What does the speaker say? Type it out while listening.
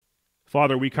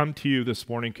Father, we come to you this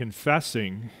morning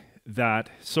confessing that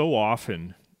so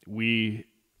often we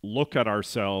look at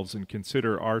ourselves and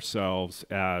consider ourselves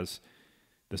as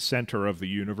the center of the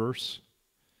universe.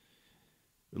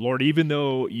 Lord, even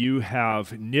though you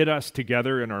have knit us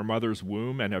together in our mother's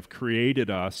womb and have created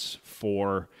us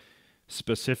for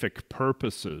specific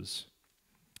purposes,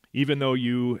 even though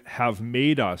you have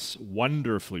made us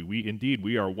wonderfully,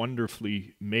 we are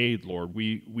wonderfully made, Lord,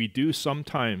 we do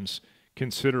sometimes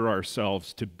consider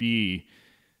ourselves to be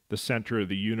the center of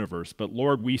the universe. But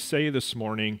Lord, we say this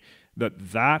morning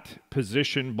that that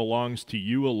position belongs to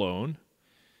you alone.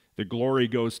 The glory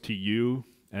goes to you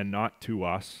and not to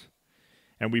us.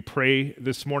 And we pray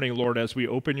this morning, Lord, as we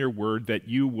open your word, that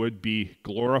you would be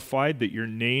glorified, that your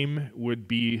name would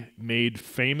be made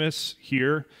famous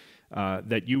here,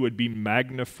 that you would be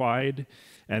magnified,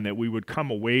 and that we would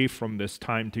come away from this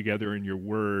time together in your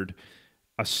word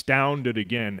astounded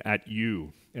again at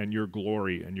you and your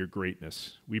glory and your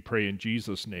greatness. We pray in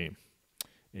Jesus' name.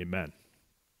 Amen.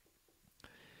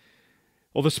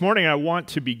 Well, this morning I want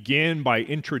to begin by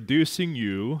introducing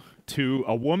you to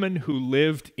a woman who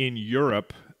lived in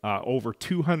Europe over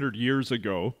 200 years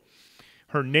ago.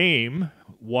 Her name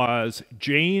was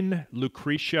Jane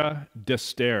Lucretia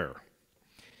d'Estaing.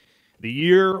 The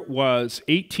year was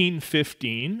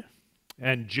 1815,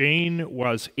 and Jane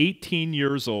was 18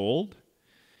 years old.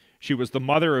 She was the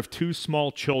mother of two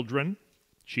small children.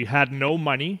 She had no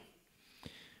money.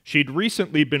 She'd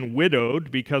recently been widowed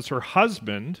because her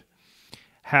husband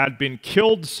had been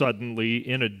killed suddenly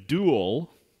in a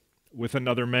duel with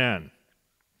another man.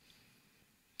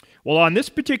 Well, on this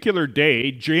particular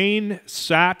day, Jane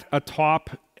sat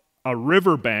atop a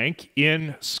riverbank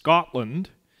in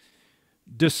Scotland,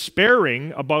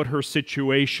 despairing about her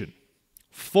situation,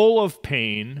 full of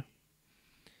pain,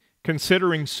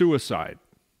 considering suicide.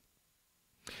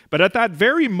 But at that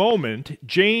very moment,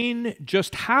 Jane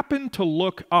just happened to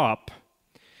look up,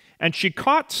 and she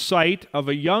caught sight of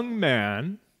a young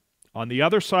man on the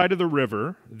other side of the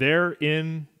river, there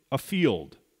in a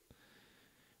field.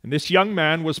 And this young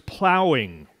man was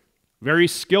plowing very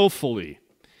skillfully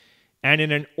and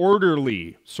in an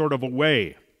orderly sort of a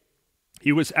way.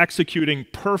 He was executing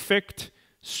perfect,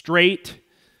 straight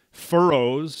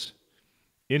furrows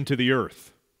into the earth.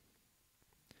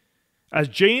 As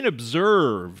Jane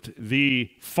observed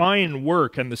the fine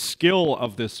work and the skill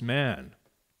of this man,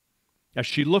 as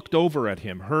she looked over at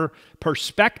him, her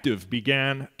perspective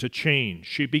began to change.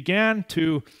 She began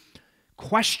to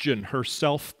question her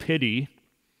self-pity.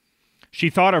 She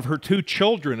thought of her two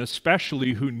children,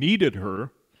 especially, who needed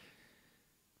her.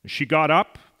 She got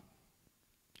up,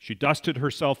 she dusted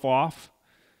herself off,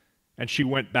 and she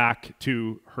went back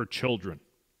to her children.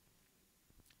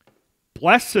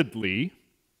 Blessedly,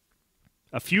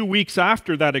 a few weeks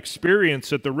after that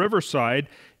experience at the riverside,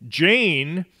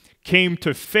 Jane came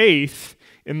to faith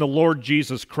in the Lord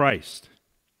Jesus Christ.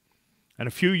 And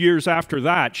a few years after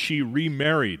that, she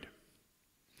remarried.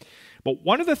 But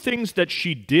one of the things that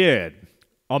she did,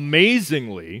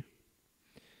 amazingly,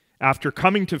 after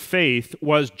coming to faith,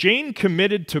 was Jane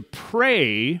committed to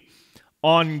pray,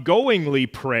 ongoingly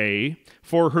pray,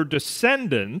 for her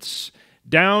descendants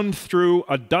down through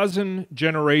a dozen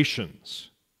generations.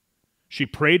 She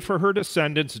prayed for her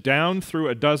descendants down through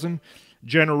a dozen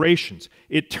generations.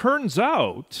 It turns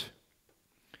out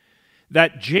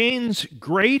that Jane's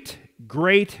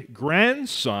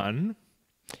great-great-grandson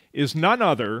is none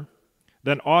other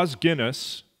than Os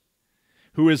Guinness,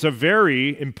 who is a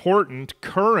very important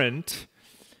current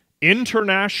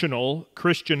international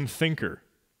Christian thinker.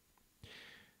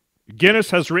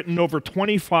 Guinness has written over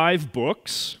 25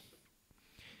 books,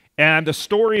 and the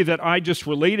story that I just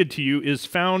related to you is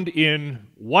found in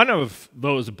one of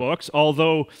those books,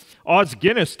 although Os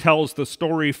Guinness tells the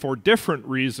story for different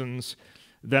reasons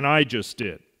than I just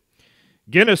did.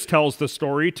 Guinness tells the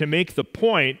story to make the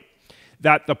point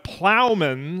that the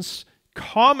plowman's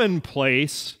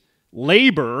commonplace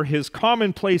labor, his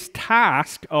commonplace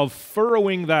task of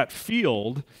furrowing that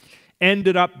field,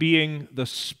 ended up being the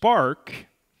spark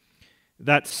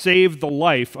that saved the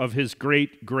life of his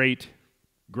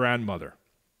great-great-grandmother.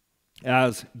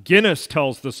 As Guinness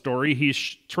tells the story, he's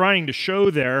trying to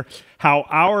show there how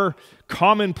our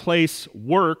commonplace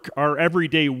work, our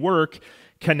everyday work,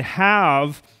 can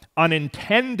have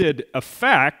unintended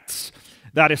effects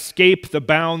that escape the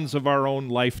bounds of our own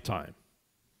lifetime.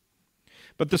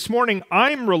 But this morning,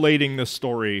 I'm relating this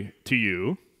story to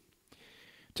you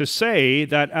to say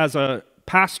that as a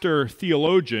pastor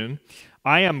theologian,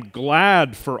 I am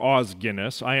glad for Os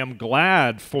Guinness. I am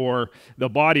glad for the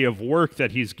body of work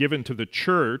that he's given to the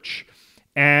church.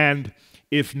 And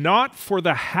if not for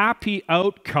the happy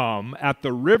outcome at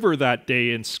the river that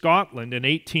day in Scotland in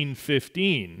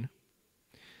 1815,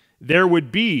 there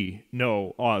would be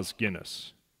no Os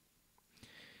Guinness.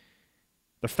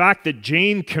 The fact that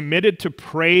Jane committed to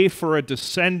pray for a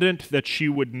descendant that she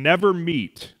would never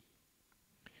meet,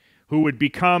 who would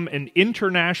become an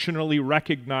internationally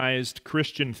recognized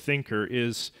Christian thinker,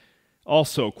 is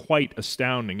also quite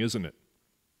astounding, isn't it?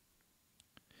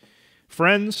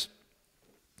 Friends,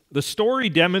 the story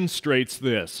demonstrates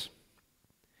this,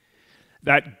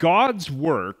 that God's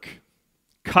work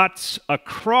cuts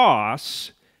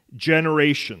across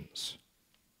generations.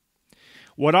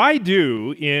 What I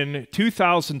do in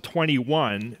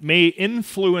 2021 may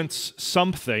influence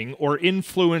something or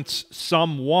influence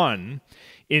someone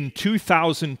in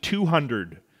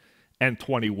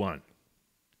 2221.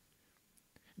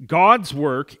 God's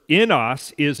work in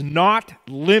us is not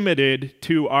limited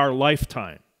to our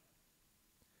lifetime.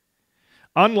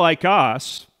 Unlike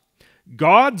us,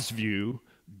 God's view,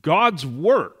 God's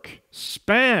work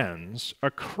spans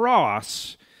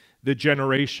across the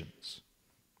generations.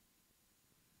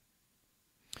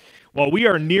 Well, we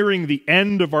are nearing the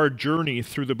end of our journey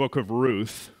through the Book of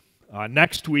Ruth.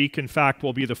 Next week, in fact,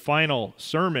 will be the final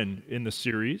sermon in the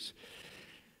series.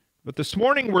 But this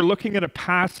morning, we're looking at a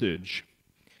passage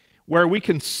where we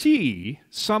can see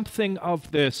something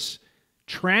of this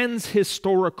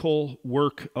transhistorical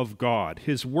work of God,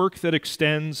 his work that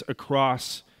extends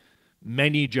across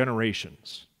many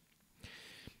generations.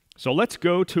 So let's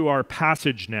go to our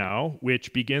passage now,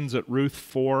 which begins at Ruth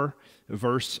 4,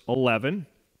 verse 11.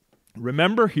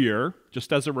 Remember here,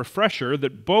 just as a refresher,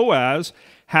 that Boaz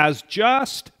has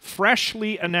just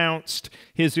freshly announced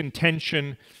his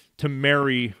intention to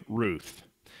marry Ruth,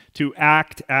 to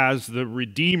act as the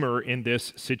redeemer in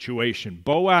this situation.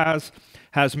 Boaz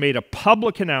has made a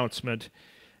public announcement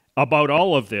about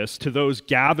all of this to those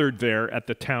gathered there at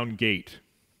the town gate.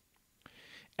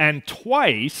 And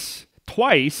twice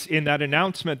in that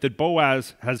announcement that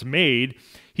Boaz has made,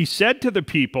 he said to the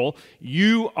people,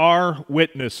 "You are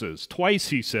witnesses." Twice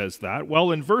he says that. Well,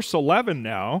 in verse 11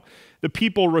 now, the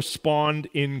people respond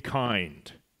in kind.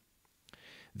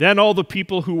 Then all the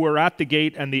people who were at the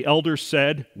gate and the elders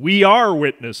said, "We are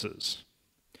witnesses."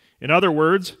 In other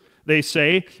words, they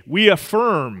say, "We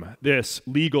affirm this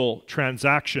legal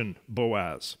transaction,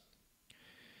 Boaz."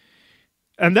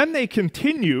 And then they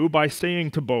continue by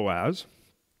saying to Boaz,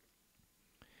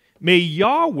 "May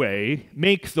Yahweh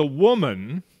make the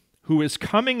woman who is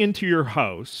coming into your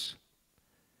house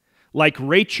like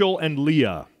Rachel and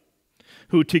Leah,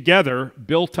 who together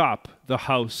built up the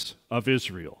house of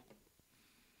Israel."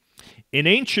 In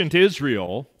ancient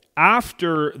Israel,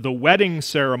 after the wedding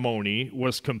ceremony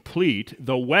was complete,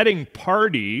 the wedding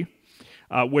party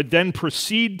would then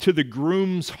proceed to the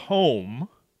groom's home,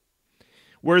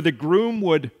 where the groom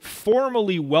would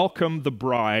formally welcome the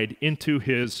bride into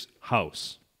his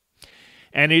house.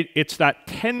 And it's that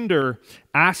tender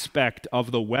aspect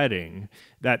of the wedding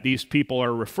that these people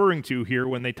are referring to here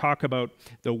when they talk about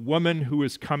the woman who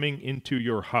is coming into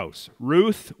your house.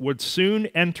 Ruth would soon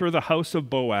enter the house of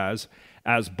Boaz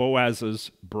as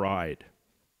Boaz's bride.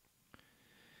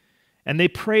 And they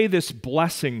pray this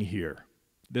blessing here,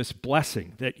 this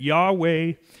blessing that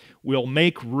Yahweh will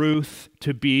make Ruth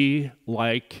to be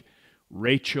like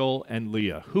Rachel and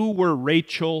Leah. Who were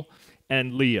Rachel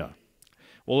and Leah?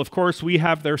 Well, of course, we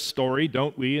have their story,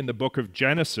 don't we, in the book of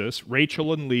Genesis.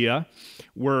 Rachel and Leah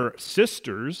were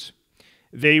sisters.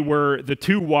 They were the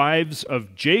two wives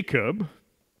of Jacob,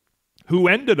 who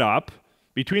ended up,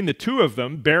 between the two of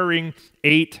them, bearing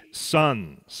 8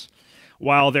 sons,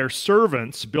 while their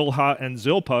servants, Bilhah and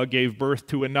Zilpah, gave birth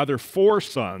to another 4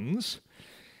 sons,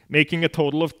 making a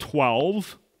total of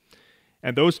 12.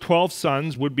 And those 12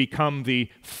 sons would become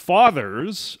the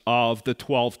fathers of the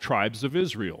 12 tribes of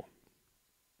Israel.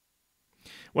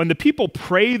 When the people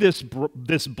pray this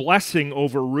blessing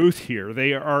over Ruth here,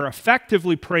 they are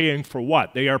effectively praying for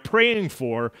what? They are praying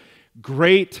for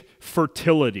great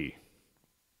fertility.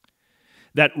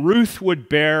 That Ruth would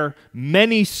bear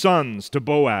many sons to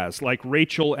Boaz, like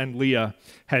Rachel and Leah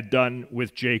had done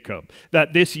with Jacob.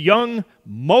 That this young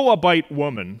Moabite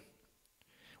woman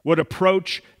would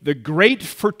approach the great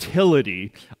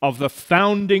fertility of the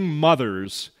founding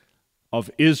mothers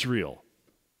of Israel.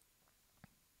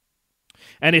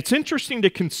 And it's interesting to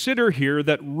consider here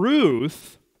that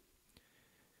Ruth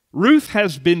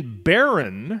has been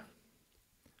barren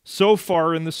so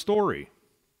far in the story.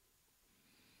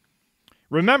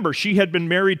 Remember, she had been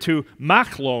married to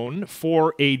Machlon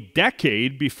for a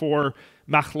decade before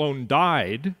Machlon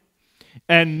died,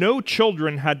 and no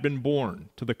children had been born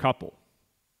to the couple.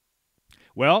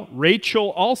 Well,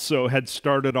 Rachel also had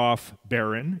started off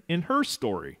barren in her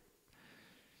story.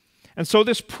 And so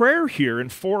this prayer here in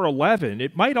 4:11,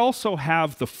 it might also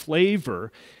have the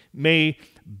flavor, may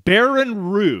barren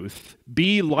Ruth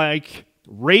be like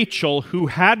Rachel, who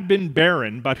had been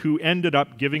barren, but who ended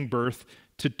up giving birth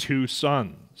to 2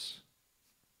 sons.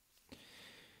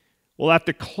 Well, at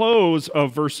the close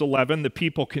of verse 11, the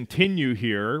people continue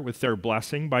here with their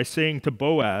blessing by saying to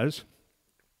Boaz,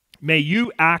 may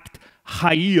you act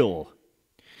Chayil,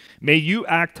 may you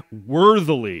act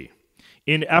worthily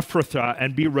in Ephrathah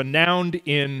and be renowned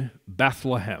in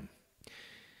Bethlehem.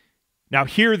 Now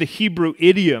here the Hebrew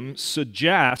idiom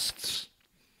suggests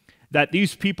that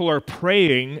these people are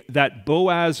praying that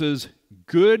Boaz's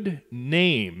good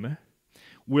name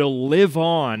will live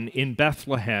on in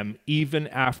Bethlehem even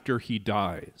after he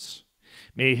dies.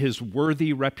 May his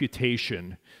worthy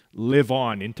reputation live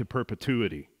on into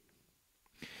perpetuity.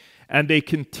 And they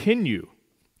continue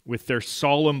with their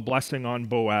solemn blessing on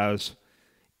Boaz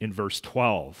in verse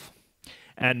 12.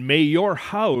 And may your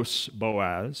house,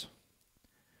 Boaz,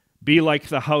 be like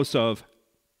the house of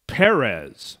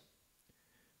Perez,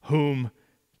 whom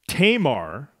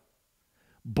Tamar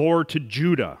bore to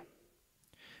Judah,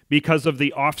 because of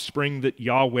the offspring that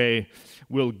Yahweh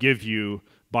will give you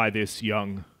by this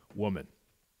young woman.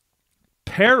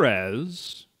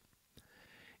 Perez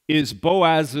is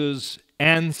Boaz's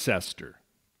ancestor.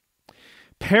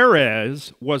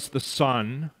 Perez was the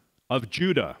son of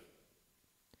Judah.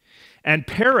 And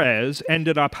Perez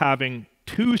ended up having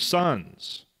 2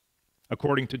 sons,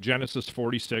 according to Genesis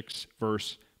 46,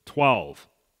 verse 12.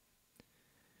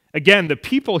 Again, the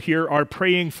people here are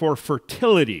praying for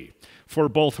fertility for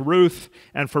both Ruth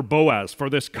and for Boaz, for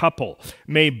this couple.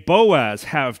 May Boaz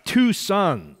have 2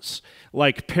 sons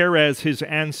like Perez, his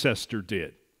ancestor,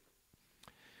 did.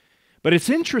 But it's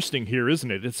interesting here,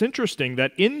 isn't it? It's interesting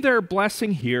that in their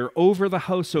blessing here over the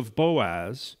house of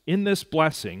Boaz, in this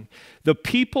blessing, the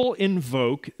people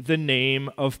invoke the name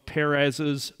of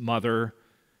Perez's mother,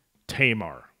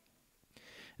 Tamar.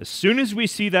 As soon as we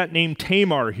see that name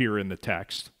Tamar here in the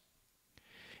text,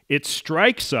 it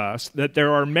strikes us that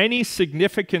there are many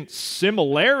significant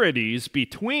similarities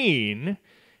between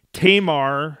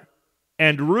Tamar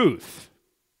and Ruth.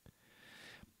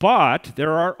 But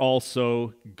there are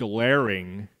also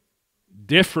glaring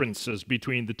differences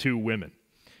between the 2 women.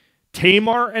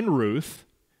 Tamar and Ruth,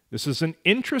 this is an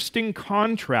interesting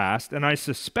contrast, and I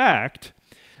suspect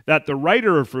that the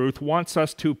writer of Ruth wants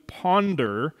us to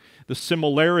ponder the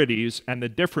similarities and the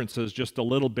differences just a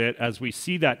little bit as we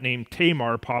see that name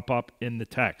Tamar pop up in the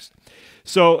text.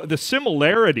 So the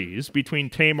similarities between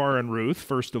Tamar and Ruth,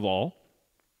 first of all,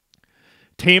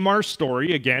 Tamar's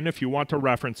story, again, if you want to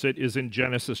reference it, is in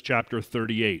Genesis chapter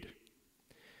 38.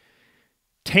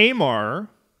 Tamar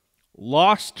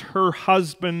lost her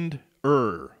husband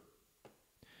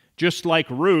just like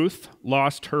Ruth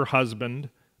lost her husband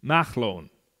Machlon.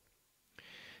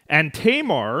 And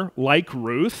Tamar, like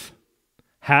Ruth,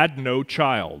 had no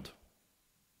child.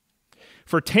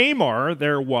 For Tamar,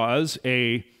 there was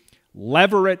a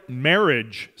levirate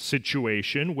marriage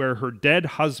situation where her dead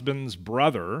husband's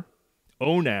brother,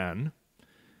 Onan,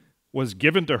 was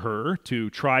given to her to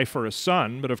try for a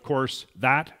son, but of course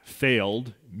that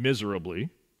failed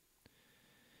miserably.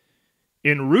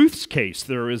 In Ruth's case,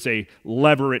 there is a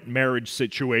levirate marriage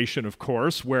situation, of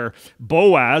course, where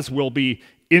Boaz will be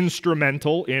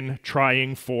instrumental in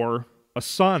trying for a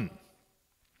son.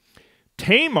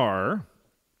 Tamar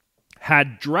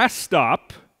had dressed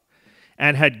up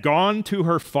and had gone to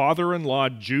her father-in-law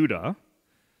Judah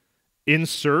in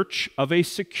search of a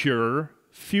secure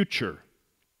future.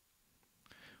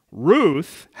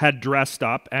 Ruth had dressed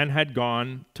up and had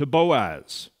gone to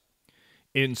Boaz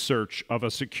in search of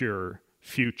a secure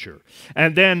future.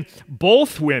 And then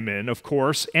both women, of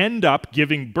course, end up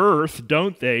giving birth,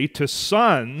 don't they, to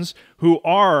sons who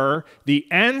are the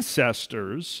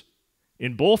ancestors,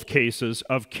 in both cases,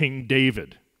 of King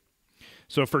David.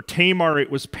 So for Tamar it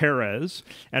was Perez,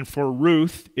 and for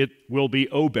Ruth it will be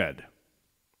Obed.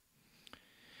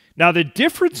 Now the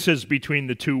differences between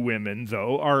the 2 women,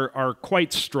 though, are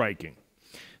quite striking.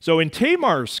 So in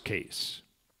Tamar's case,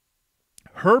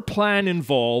 her plan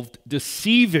involved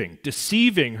deceiving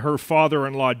her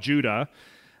father-in-law Judah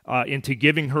into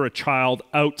giving her a child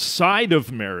outside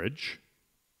of marriage.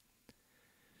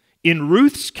 In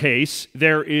Ruth's case,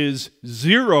 there is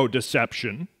 0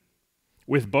 deception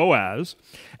with Boaz,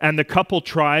 and the couple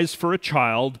tries for a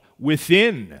child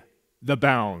within the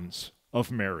bounds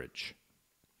of marriage.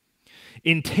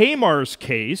 In Tamar's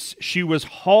case, she was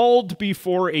hauled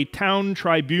before a town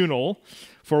tribunal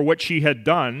for what she had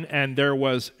done, and there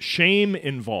was shame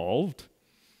involved.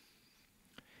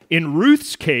 In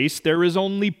Ruth's case, there is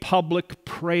only public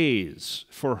praise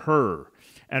for her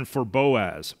and for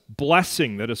Boaz,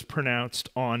 blessing that is pronounced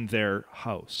on their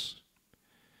house.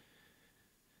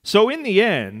 So in the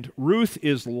end, Ruth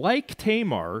is like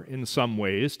Tamar in some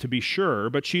ways, to be sure,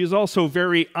 but she is also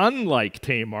very unlike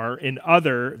Tamar in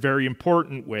other very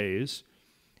important ways.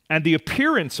 And the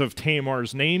appearance of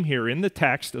Tamar's name here in the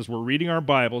text, as we're reading our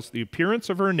Bibles, the appearance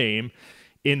of her name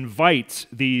invites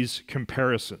these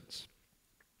comparisons.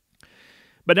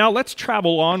 But now let's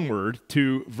travel onward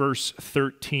to verse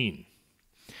 13.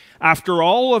 After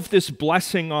all of this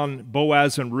blessing on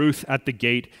Boaz and Ruth at the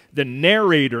gate, the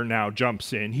narrator now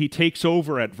jumps in. He takes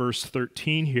over at verse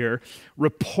 13 here,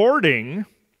 reporting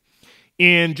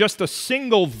in just a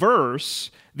single verse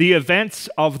the events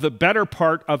of the better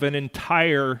part of an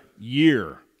entire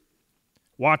year.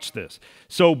 Watch this.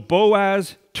 So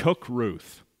Boaz took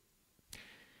Ruth.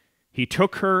 He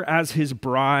took her as his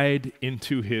bride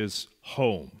into his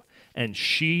home, and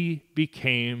she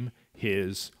became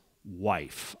his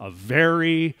wife. A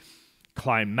very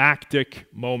climactic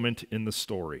moment in the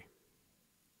story.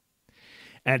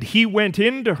 And he went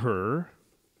into her,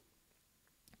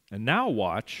 and now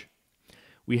watch,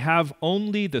 we have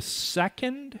only the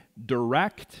second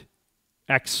direct,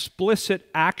 explicit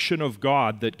action of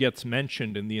God that gets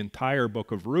mentioned in the entire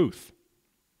book of Ruth.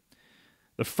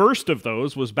 The first of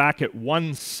those was back at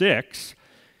 1:6,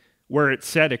 where it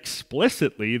said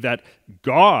explicitly that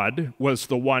God was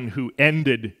the one who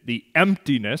ended the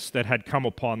emptiness that had come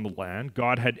upon the land.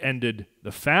 God had ended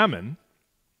the famine.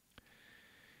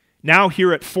 Now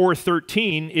here at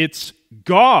 4:13, it's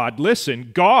God,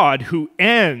 listen, God who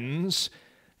ends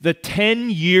the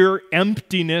 10-year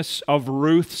emptiness of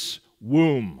Ruth's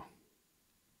womb.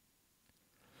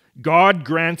 God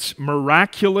grants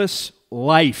miraculous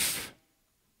life.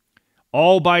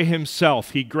 All by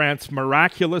himself, he grants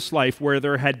miraculous life where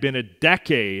there had been a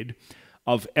decade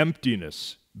of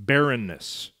emptiness,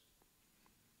 barrenness.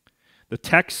 The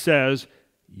text says,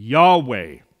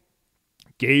 Yahweh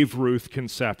gave Ruth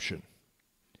conception,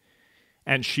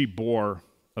 and she bore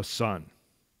a son.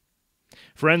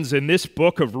 Friends, in this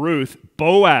book of Ruth,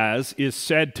 Boaz is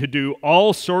said to do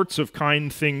all sorts of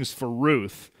kind things for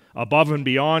Ruth, above and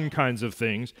beyond kinds of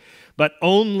things, but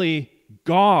only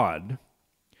God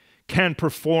can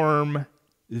perform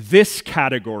this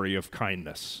category of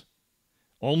kindness.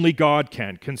 Only God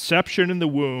can. Conception in the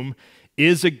womb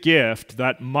is a gift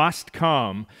that must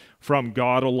come from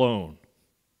God alone.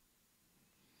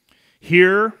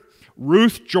 Here,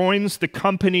 Ruth joins the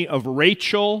company of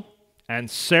Rachel and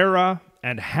Sarah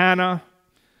and Hannah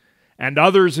and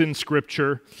others in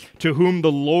Scripture to whom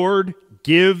the Lord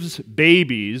gives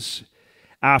babies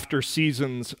after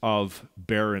seasons of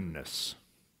barrenness.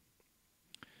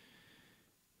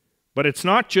 But it's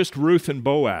not just Ruth and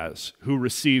Boaz who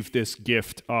received this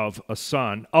gift of a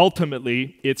son.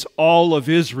 Ultimately, it's all of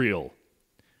Israel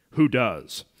who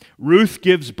does. Ruth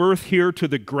gives birth here to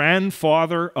the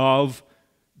grandfather of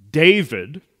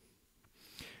David.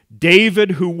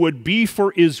 David, who would be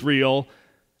for Israel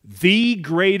the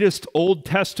greatest Old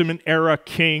Testament era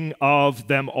king of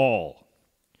them all.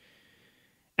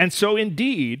 And so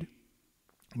indeed,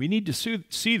 we need to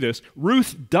see this.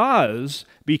 Ruth does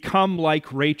become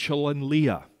like Rachel and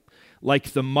Leah,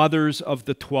 like the mothers of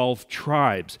the 12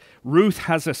 tribes. Ruth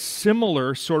has a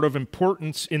similar sort of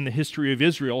importance in the history of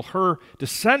Israel. Her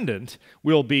descendant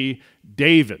will be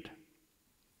David.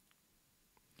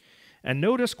 And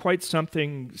notice quite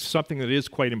something that is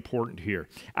quite important here.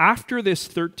 After this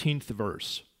 13th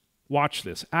verse, watch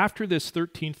this. After this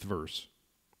 13th verse,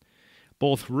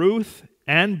 both Ruth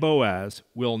and Boaz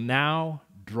will now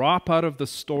drop out of the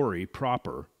story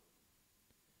proper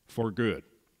for good.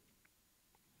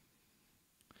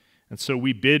 And so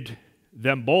we bid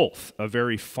them both a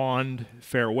very fond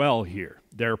farewell here.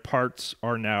 Their parts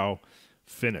are now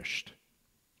finished.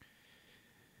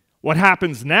 What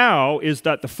happens now is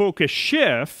that the focus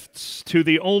shifts to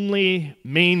the only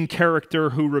main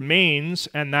character who remains,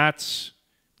 and that's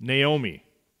Naomi.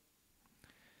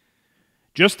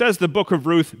 Just as the book of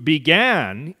Ruth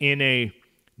began in a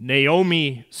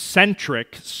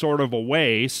Naomi-centric sort of a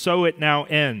way, so it now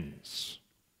ends.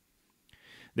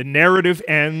 The narrative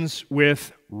ends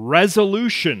with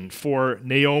resolution for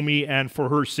Naomi and for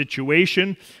her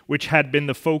situation, which had been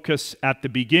the focus at the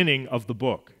beginning of the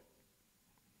book.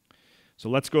 So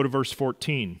let's go to verse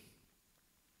 14.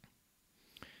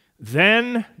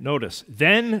 Then, notice,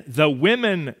 then the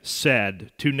women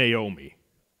said to Naomi,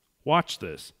 watch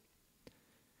this.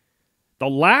 The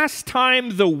last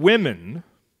time the women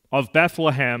of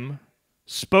Bethlehem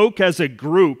spoke as a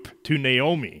group to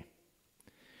Naomi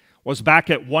was back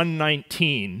at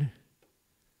 119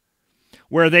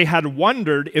 where they had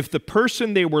wondered if the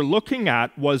person they were looking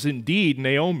at was indeed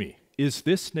Naomi. Is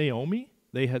this Naomi?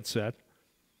 They had said.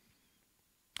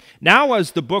 Now,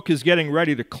 as the book is getting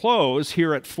ready to close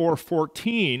here at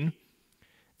 4:14,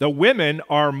 the women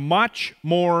are much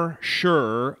more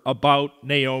sure about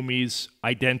Naomi's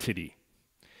identity.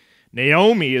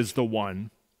 Naomi is the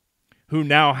one who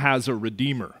now has a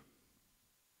redeemer.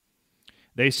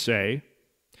 They say,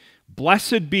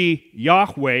 "Blessed be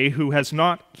Yahweh, who has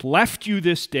not left you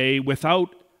this day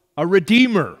without a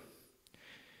redeemer."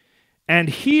 And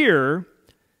here,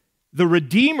 the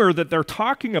redeemer that they're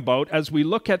talking about, as we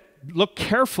look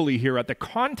carefully here at the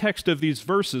context of these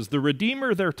verses, the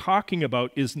redeemer they're talking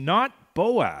about is not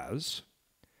Boaz,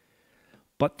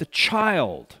 but the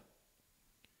child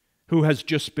who has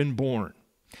just been born.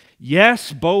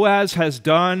 Yes, Boaz has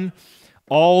done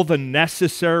all the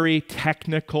necessary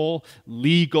technical,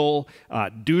 legal,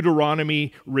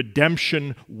 Deuteronomy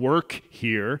redemption work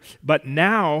here, but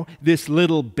now this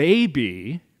little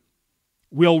baby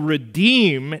will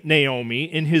redeem Naomi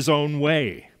in his own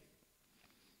way.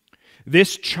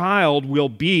 This child will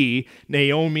be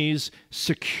Naomi's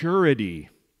security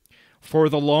for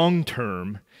the long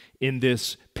term in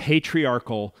this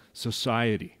patriarchal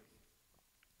society.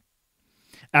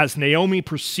 As Naomi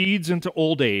proceeds into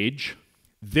old age,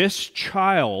 this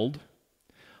child,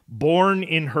 born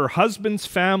in her husband's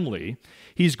family,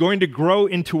 he's going to grow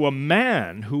into a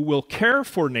man who will care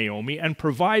for Naomi and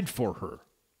provide for her.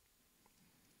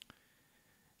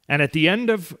 And at the end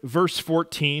of verse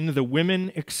 14, the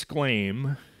women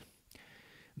exclaim,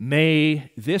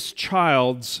 "May this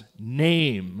child's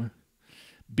name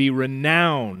be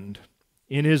renowned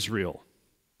in Israel."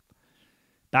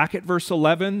 Back at verse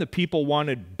 11, the people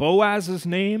wanted Boaz's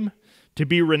name to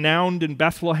be renowned in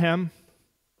Bethlehem.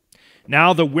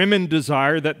 Now the women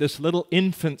desire that this little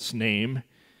infant's name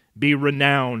be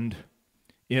renowned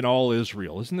in all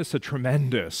Israel. Isn't this a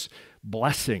tremendous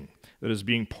blessing that is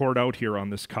being poured out here on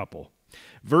this couple?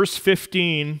 Verse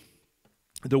 15,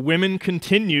 the women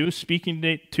continue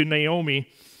speaking to Naomi.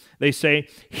 They say,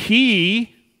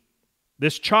 "He,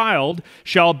 this child,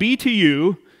 shall be to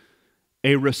you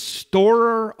a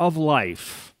restorer of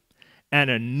life and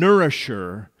a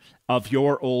nourisher of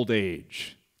your old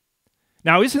age."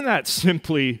 Now, isn't that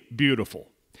simply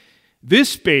beautiful?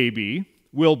 This baby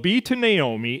will be to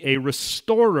Naomi a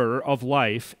restorer of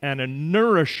life and a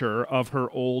nourisher of her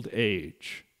old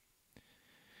age.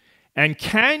 And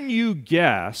can you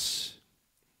guess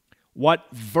what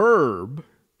verb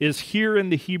is here in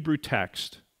the Hebrew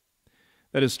text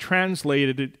that is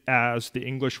translated as the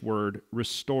English word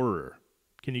restorer?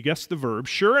 Can you guess the verb?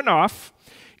 Sure enough,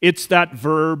 it's that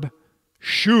verb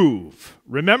shuv.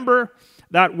 Remember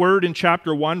that word in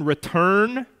chapter 1,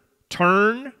 return,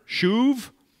 turn,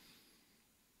 shuv?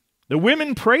 The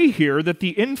women pray here that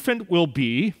the infant will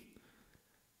be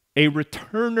a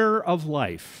returner of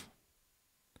life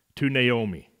to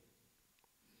Naomi.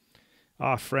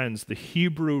 Ah, friends, the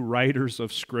Hebrew writers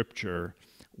of Scripture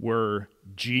were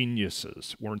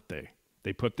geniuses, weren't they?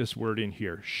 They put this word in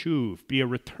here, shuv, be a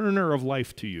returner of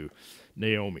life to you,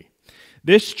 Naomi.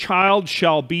 This child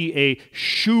shall be a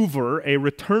shuver, a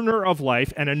returner of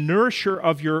life, and a nourisher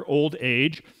of your old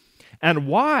age. And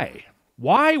why?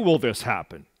 Why will this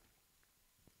happen?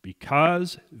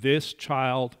 Because this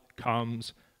child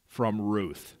comes from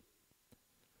Ruth.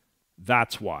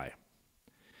 That's why.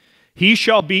 He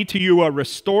shall be to you a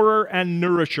restorer and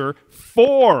nourisher,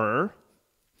 for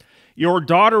your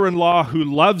daughter-in-law who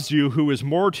loves you, who is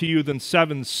more to you than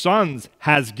 7 sons,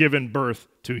 has given birth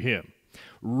to him.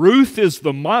 Ruth is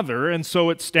the mother, and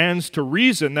so it stands to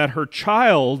reason that her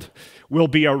child will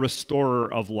be a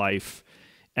restorer of life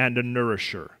and a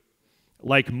nourisher,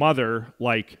 like mother,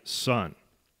 like son.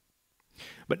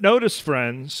 But notice,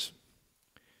 friends,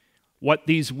 what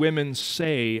these women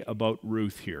say about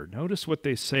Ruth here. Notice what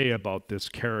they say about this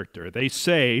character. They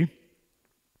say,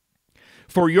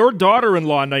 "For your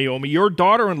daughter-in-law, Naomi, your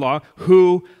daughter-in-law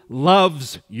who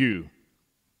loves you,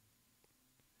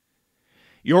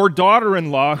 your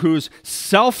daughter-in-law whose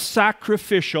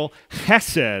self-sacrificial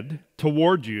chesed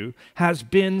toward you has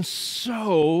been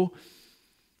so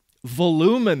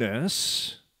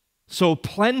voluminous, so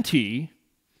plenty,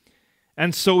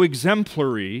 and so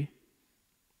exemplary,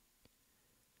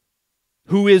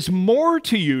 who is more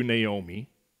to you, Naomi,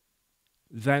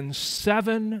 than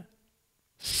 7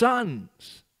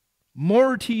 sons.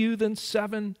 More to you than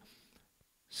 7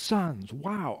 sons."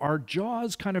 Wow, our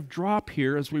jaws kind of drop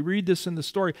here as we read this in the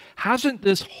story. Hasn't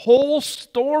this whole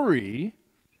story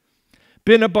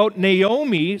been about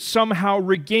Naomi somehow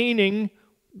regaining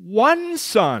 1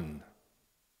 son?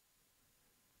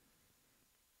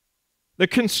 The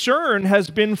concern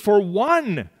has been for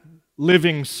one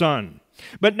living son.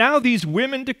 But now these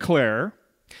women declare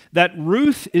that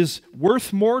Ruth is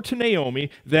worth more to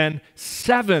Naomi than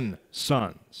 7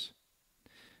 sons.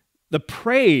 The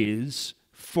praise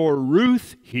for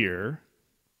Ruth here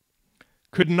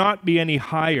could not be any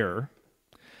higher,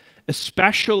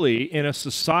 especially in a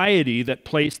society that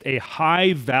placed a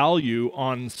high value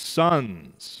on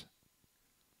sons.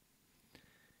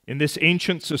 In this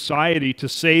ancient society, to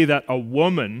say that a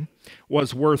woman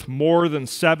was worth more than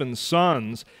 7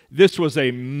 sons, this was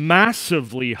a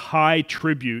massively high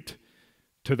tribute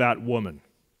to that woman.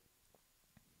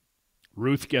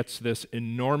 Ruth gets this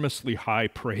enormously high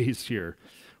praise here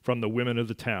from the women of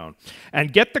the town.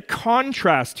 And get the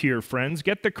contrast here, friends.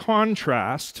 Get the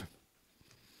contrast.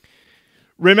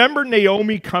 Remember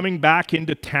Naomi coming back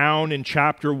into town in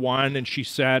chapter 1, and she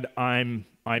said, I'm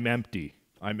empty.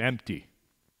 I'm empty.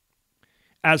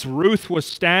 As Ruth was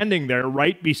standing there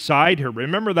right beside her,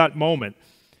 remember that moment?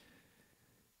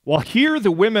 Well, here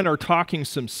the women are talking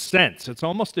some sense. It's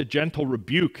almost a gentle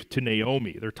rebuke to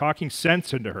Naomi. They're talking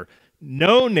sense into her.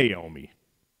 No, Naomi,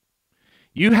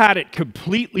 you had it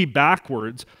completely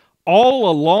backwards. All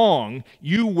along,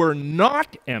 you were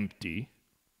not empty.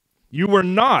 You were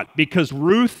not, because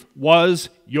Ruth was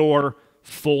your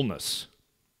fullness.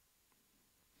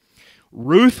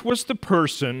 Ruth was the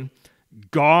person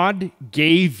God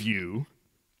gave you.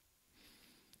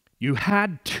 You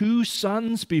had 2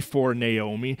 sons before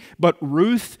Naomi, but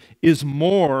Ruth is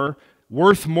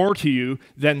worth more to you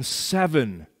than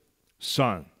 7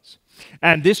 sons.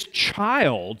 And this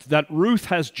child that Ruth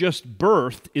has just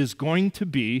birthed is going to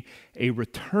be a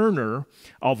returner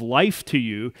of life to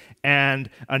you and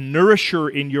a nourisher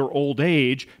in your old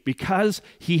age, because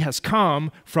he has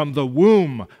come from the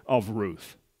womb of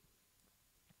Ruth.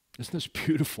 Isn't this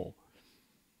beautiful?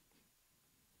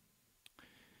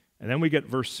 And then we get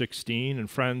verse 16, and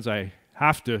friends, I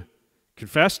have to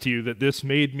confess to you that this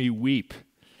made me weep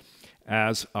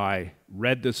as I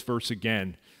read this verse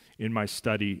again in my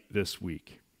study this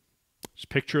week. Just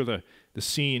picture the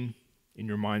scene in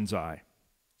your mind's eye.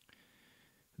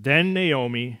 Then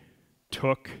Naomi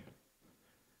took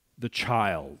the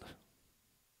child.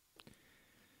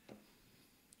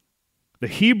 The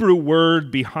Hebrew word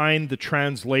behind the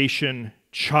translation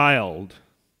child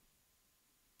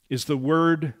is the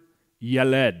word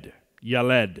Yeled.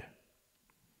 Yeled.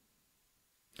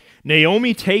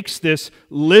 Naomi takes this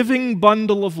living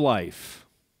bundle of life,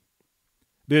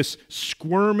 this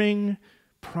squirming,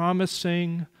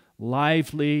 promising,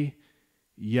 lively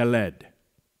Yeled.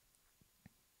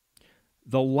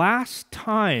 The last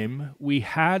time we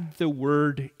had the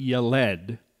word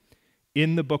Yeled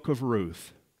in the book of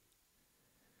Ruth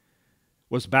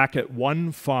was back at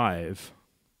 1:5,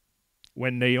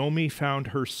 when Naomi found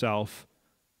herself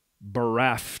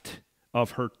bereft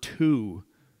of her 2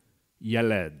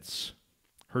 Yeleds,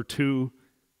 her 2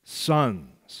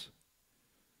 sons,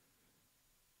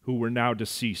 who were now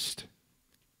deceased.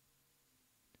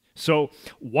 So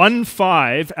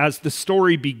 1:5, as the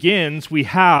story begins, we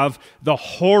have the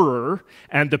horror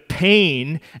and the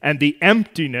pain and the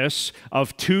emptiness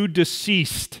of 2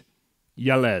 deceased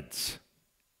Yeleds.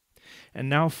 And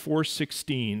now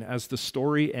 4:16, as the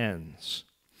story ends,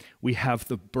 we have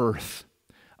the birth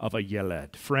of a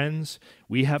Yeled. Friends,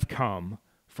 we have come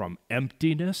from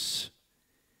emptiness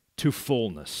to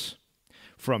fullness,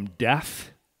 from death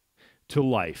to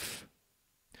life,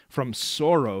 from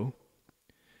sorrow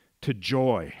to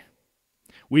joy.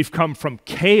 We've come from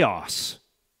chaos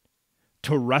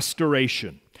to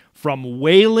restoration, from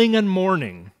wailing and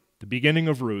mourning, the beginning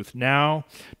of Ruth, now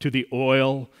to the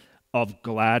oil of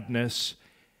gladness.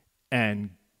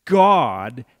 And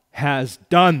God has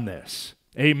done this.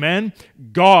 Amen?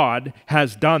 God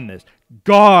has done this.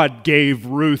 God gave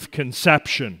Ruth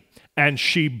conception, and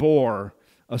she bore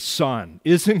a son.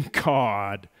 Isn't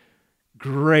God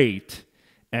great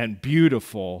and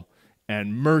beautiful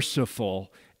and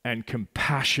merciful and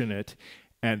compassionate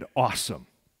and awesome?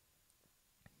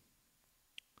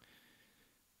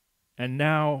 And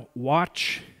now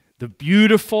watch the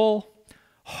beautiful,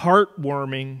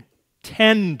 heartwarming,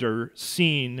 tender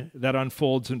scene that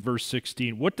unfolds in verse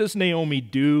 16. What does Naomi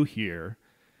do here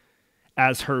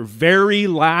as her very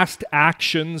last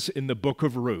actions in the book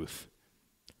of Ruth?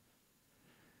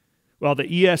 Well, the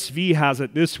ESV has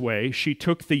it this way. She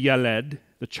took the Yeled,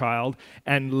 the child,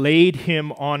 and laid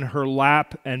him on her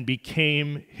lap and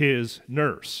became his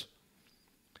nurse.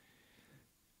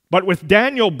 But with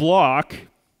Daniel Block,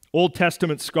 Old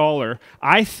Testament scholar,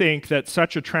 I think that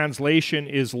such a translation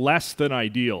is less than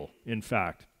ideal, in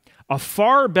fact. A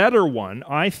far better one,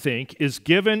 I think, is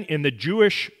given in the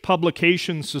Jewish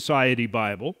Publication Society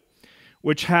Bible,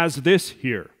 which has this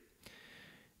here.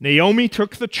 Naomi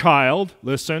took the child,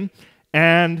 listen,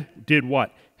 and did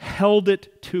what? Held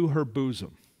it to her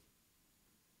bosom.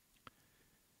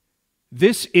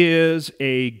 This is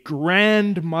a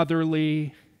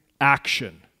grandmotherly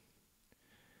action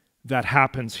that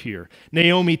happens here.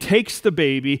 Naomi takes the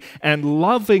baby and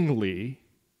lovingly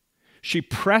she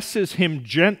presses him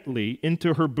gently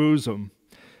into her bosom,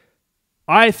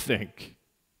 I think,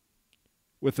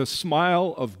 with a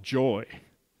smile of joy.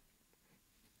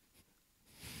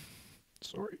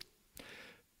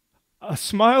 A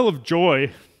smile of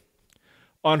joy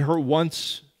on her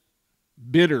once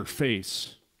bitter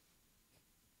face.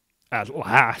 At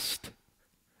last.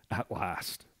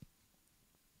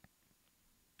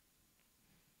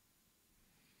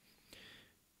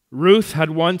 Ruth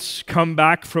had once come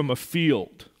back from a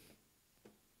field,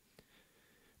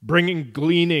 bringing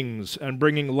gleanings and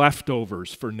bringing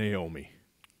leftovers for Naomi.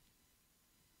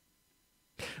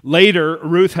 Later,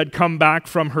 Ruth had come back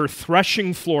from her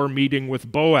threshing floor meeting with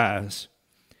Boaz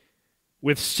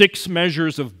with 6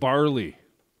 measures of barley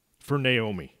for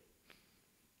Naomi.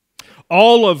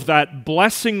 All of that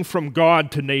blessing from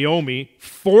God to Naomi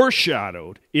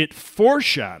foreshadowed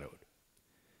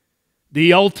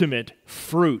the ultimate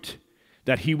fruit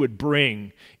that he would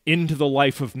bring into the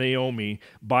life of Naomi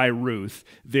by Ruth,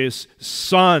 this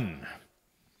son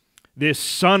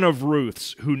of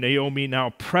Ruth's, who Naomi now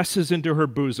presses into her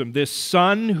bosom, this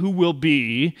son who will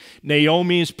be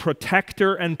Naomi's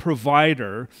protector and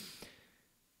provider.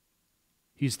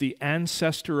 He's the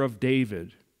ancestor of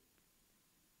David.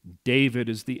 David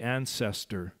is the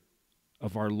ancestor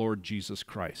of our Lord Jesus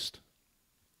Christ.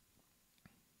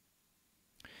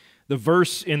 The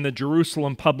verse in the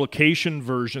Jerusalem Publication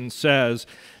Version says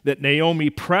that Naomi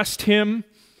pressed him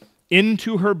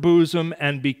into her bosom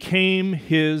and became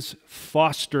his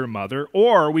foster mother,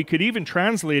 or we could even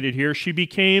translate it here, she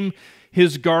became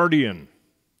his guardian.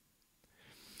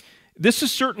 This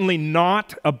is certainly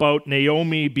not about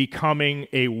Naomi becoming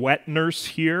a wet nurse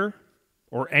here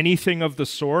or anything of the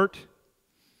sort.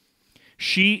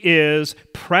 She is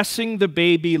pressing the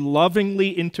baby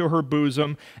lovingly into her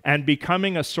bosom and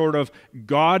becoming a sort of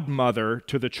godmother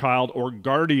to the child or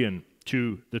guardian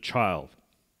to the child.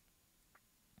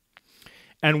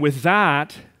 And with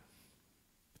that,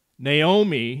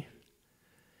 Naomi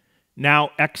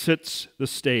now exits the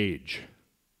stage.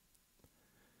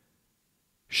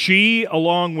 She,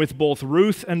 along with both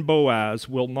Ruth and Boaz,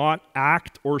 will not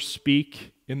act or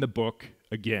speak in the book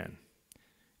again.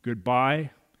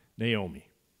 Goodbye, Naomi.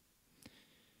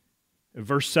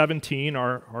 Verse 17,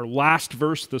 our last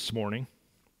verse this morning.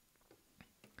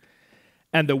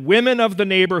 And the women of the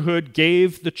neighborhood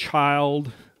gave the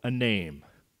child a name.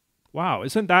 Wow,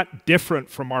 isn't that different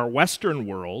from our Western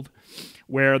world,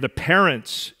 where the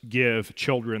parents give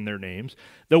children their names?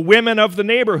 The women of the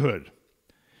neighborhood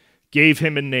gave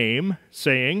him a name,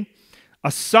 saying,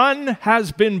 a son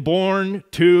has been born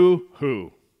to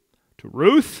who? To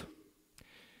Ruth?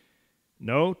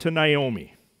 No, to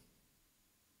Naomi.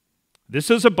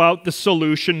 This is about the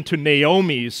solution to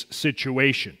Naomi's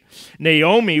situation.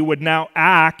 Naomi would now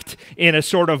act in a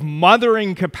sort of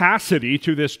mothering capacity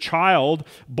to this child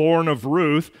born of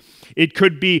Ruth. It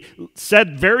could be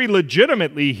said very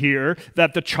legitimately here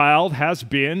that the child has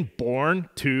been born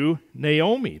to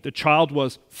Naomi. The child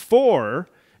was for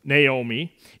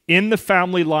Naomi in the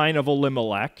family line of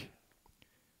Elimelech.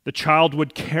 The child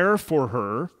would care for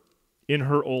her in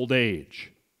her old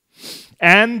age.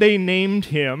 And they named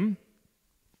him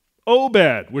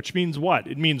Obed, which means what?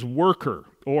 It means worker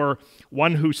or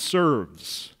one who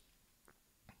serves.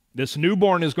 This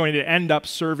newborn is going to end up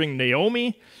serving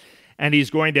Naomi, and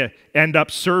he's going to end up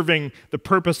serving the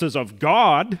purposes of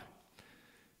God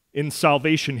in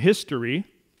salvation history.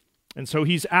 And so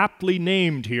he's aptly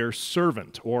named here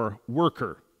servant or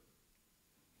worker.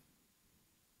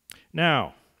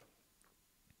 Now,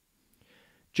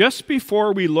 just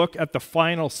before we look at the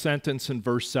final sentence in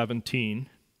verse 17,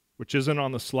 which isn't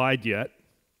on the slide yet,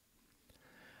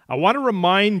 I want to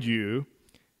remind you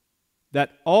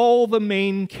that all the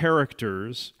main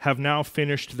characters have now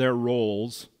finished their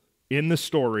roles in the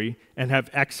story and have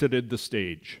exited the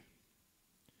stage.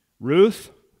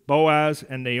 Ruth, Boaz,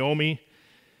 and Naomi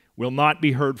will not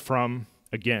be heard from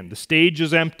again. The stage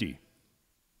is empty.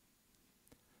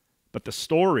 But the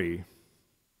story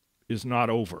is not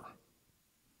over.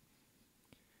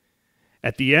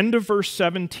 At the end of verse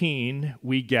 17,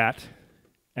 we get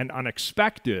an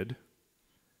unexpected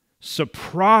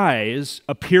surprise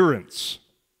appearance.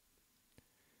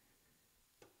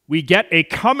 we get a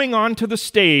coming onto the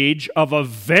stage of a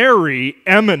very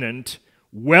eminent,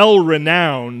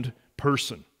 well-renowned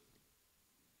person.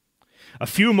 A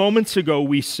few moments ago,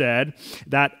 we said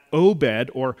that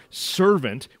Obed, or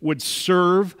servant, would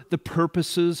serve the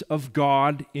purposes of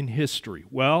God in history.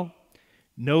 Well,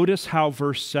 notice how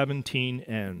verse 17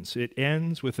 ends. It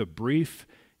ends with a brief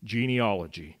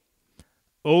genealogy.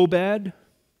 Obed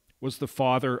was the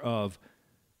father of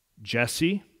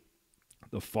Jesse,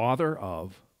 the father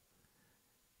of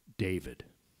David.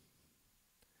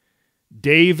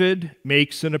 David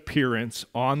makes an appearance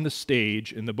on the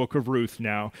stage in the Book of Ruth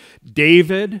now.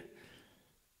 David,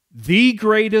 the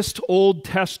greatest Old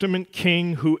Testament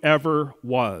king who ever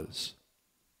was.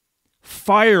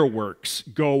 Fireworks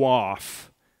go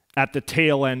off at the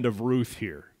tail end of Ruth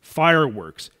here.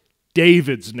 Fireworks.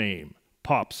 David's name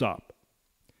pops up.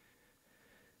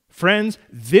 Friends,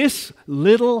 this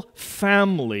little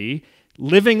family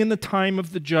living in the time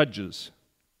of the Judges,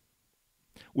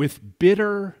 with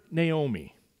bitter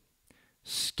Naomi,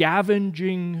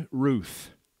 scavenging Ruth,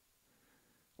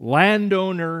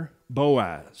 landowner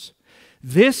Boaz,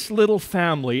 this little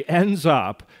family ends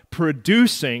up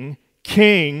producing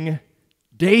King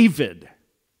David.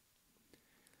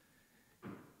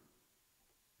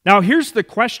 Now here's the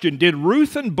question. Did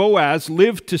Ruth and Boaz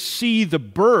live to see the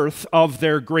birth of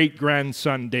their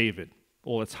great-grandson David?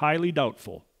 Well, it's highly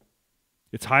doubtful.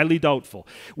 It's highly doubtful.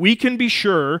 We can be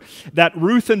sure that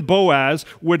Ruth and Boaz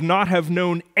would not have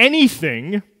known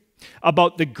anything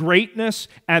about the greatness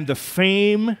and the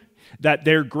fame that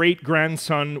their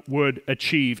great-grandson would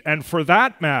achieve. And for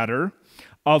that matter,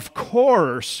 of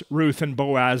course, Ruth and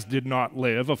Boaz did not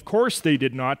live. Of course they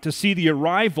did not, to see the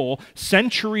arrival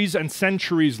centuries and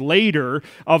centuries later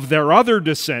of their other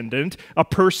descendant, a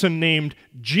person named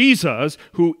Jesus,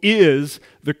 who is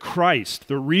the Christ,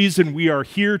 the reason we are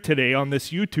here today on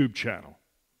this YouTube channel.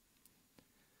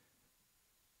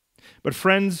 But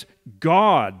friends,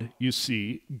 God, you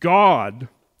see, God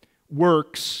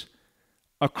works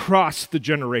across the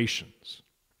generations.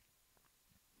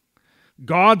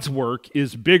 God's work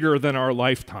is bigger than our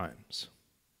lifetimes.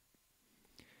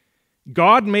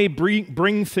 God may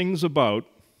bring things about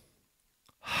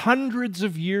hundreds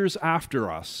of years after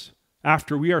us,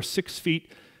 after we are 6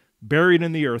 feet buried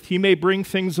in the earth. He may bring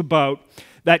things about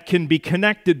that can be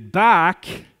connected back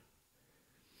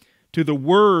to the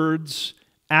words,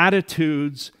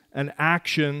 attitudes, and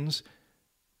actions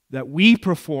that we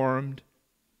performed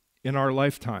in our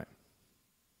lifetime.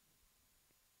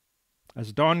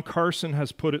 As Don Carson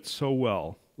has put it so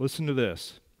well, listen to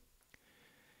this.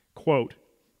 Quote,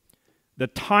 "The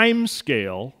time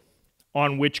scale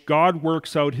on which God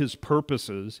works out his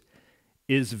purposes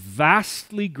is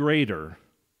vastly greater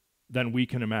than we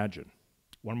can imagine."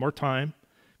 One more time.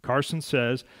 Carson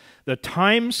says, "The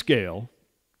time scale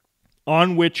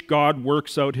on which God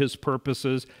works out his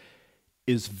purposes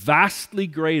is vastly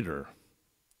greater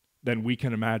than we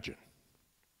can imagine."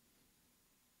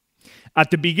 At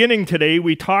the beginning today,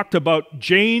 we talked about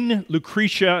Jane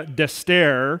Lucretia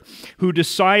d'Estaing, who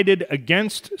decided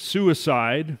against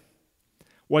suicide,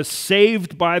 was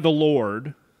saved by the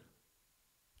Lord,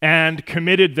 and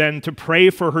committed then to pray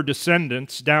for her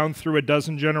descendants down through a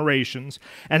dozen generations,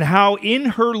 and how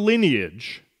in her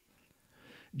lineage,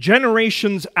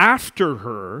 generations after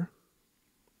her,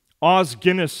 Os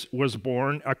Guinness was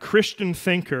born, a Christian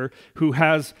thinker who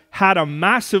has had a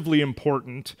massively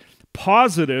important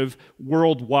positive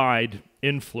worldwide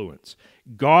influence.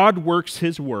 God works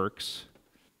his works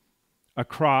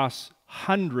across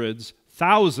hundreds,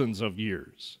 thousands of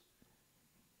years.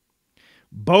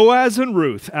 Boaz and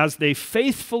Ruth, as they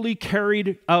faithfully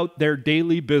carried out their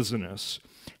daily business,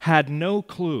 had no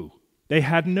clue. They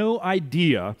had no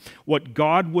idea what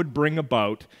God would bring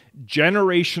about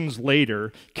generations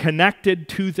later, connected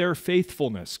to their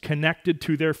faithfulness.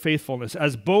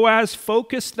 As Boaz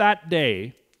focused that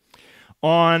day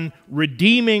on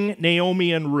redeeming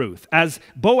Naomi and Ruth, as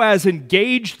Boaz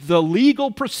engaged the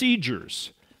legal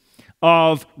procedures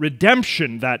of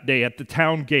redemption that day at the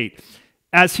town gate,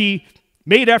 as he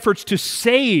made efforts to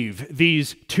save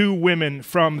these two women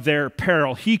from their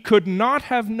peril, he could not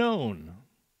have known.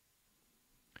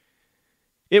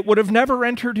 It would have never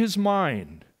entered his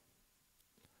mind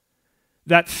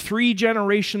that 3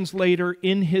 generations later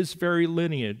in his very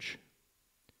lineage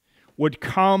would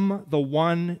come the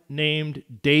one named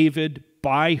David,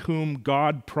 by whom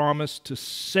God promised to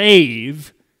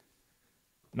save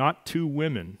not 2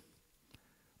 women,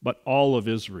 but all of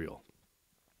Israel.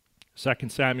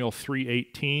 2 Samuel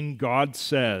 3:18, God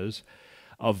says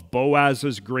of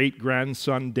Boaz's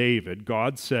great-grandson David,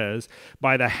 God says,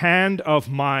 "By the hand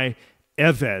of my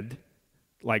Eved,"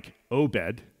 like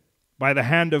Obed, by the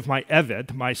hand of my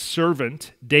Eved, my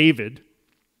servant David,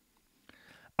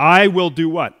 I will do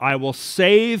what? I will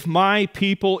save my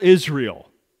people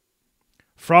Israel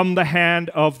from the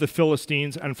hand of the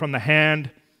Philistines and from the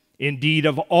hand, indeed,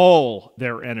 of all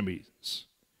their enemies.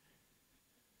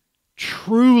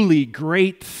 Truly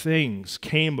great things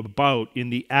came about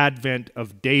in the advent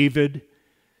of David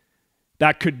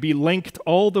that could be linked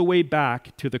all the way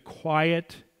back to the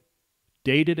quiet,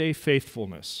 day-to-day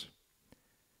faithfulness,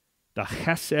 the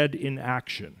chesed in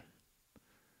action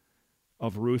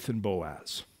of Ruth and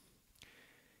Boaz.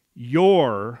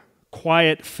 Your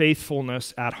quiet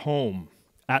faithfulness at home,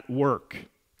 at work,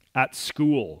 at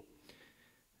school,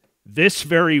 this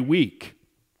very week,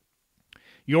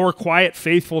 your quiet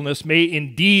faithfulness may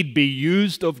indeed be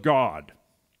used of God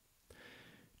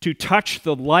to touch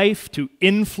the life, to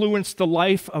influence the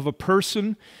life of a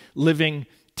person living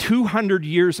 200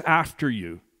 years after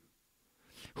you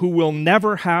who will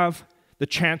never have the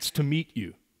chance to meet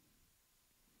you.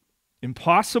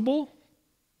 Impossible?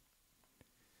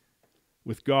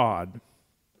 With God,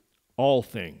 all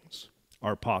things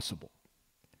are possible.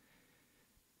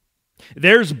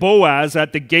 There's Boaz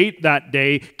at the gate that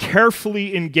day,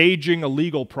 carefully engaging a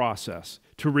legal process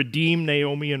to redeem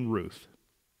Naomi and Ruth.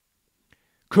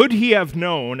 Could he have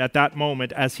known at that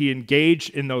moment, as he engaged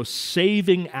in those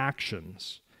saving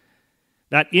actions,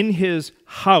 that in his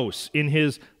house, in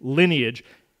his lineage,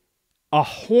 a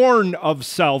horn of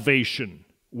salvation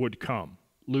would come?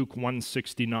 Luke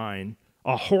 1:69.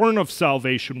 A horn of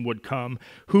salvation would come,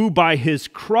 who by his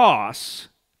cross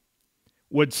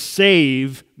would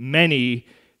save many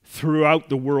throughout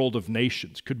the world of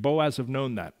nations. Could Boaz have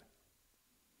known that?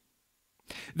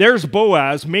 There's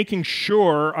Boaz making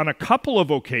sure on a couple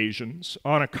of occasions,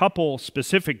 on a couple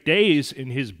specific days in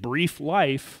his brief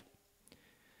life,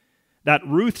 that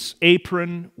Ruth's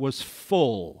apron was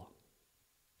full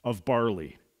of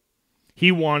barley.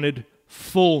 He wanted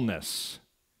fullness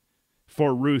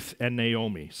for Ruth and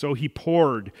Naomi. So he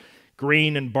poured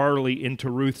grain and barley into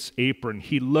Ruth's apron.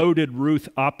 He loaded Ruth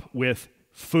up with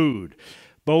food.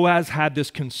 Boaz had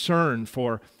this concern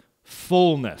for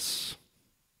fullness.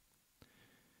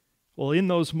 Well, in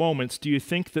those moments, do you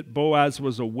think that Boaz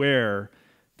was aware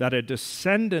that a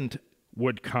descendant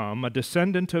would come, a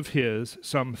descendant of his,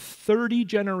 some 30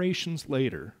 generations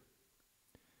later,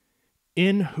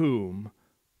 in whom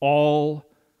all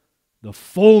the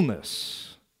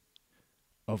fullness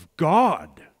of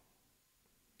God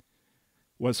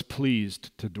was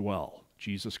pleased to dwell,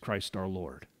 Jesus Christ our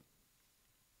Lord?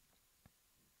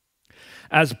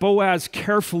 As Boaz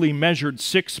carefully measured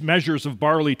 6 measures of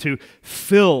barley to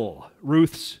fill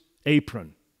Ruth's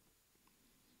apron,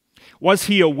 was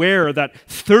he aware that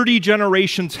 30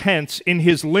 generations hence in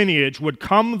his lineage would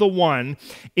come the one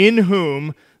in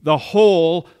whom the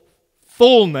whole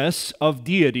fullness of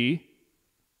deity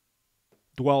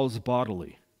dwells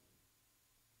bodily?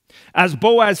 As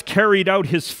Boaz carried out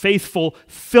his faithful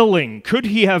filling, could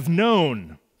he have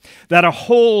known that a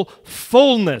whole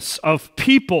fullness of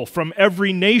people from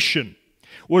every nation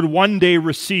would one day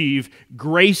receive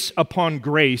grace upon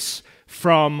grace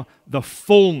from the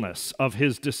fullness of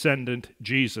his descendant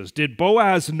Jesus? Did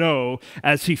Boaz know,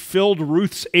 as he filled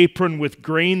Ruth's apron with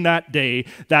grain that day,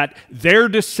 that their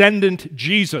descendant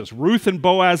Jesus, Ruth and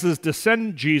Boaz's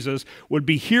descendant Jesus, would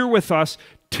be here with us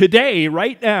today,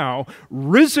 right now,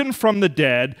 risen from the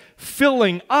dead,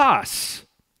 filling us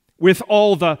with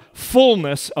all the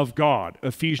fullness of God?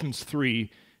 Ephesians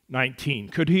 3:19.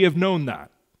 Could he have known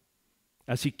that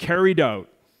as he carried out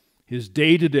his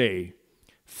day-to-day,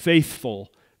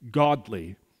 faithful,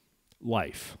 godly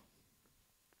life?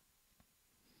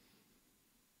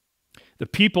 The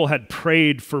people had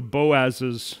prayed for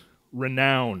Boaz's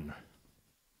renown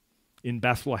in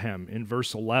Bethlehem in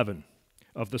verse 11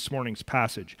 of this morning's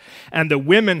passage. And the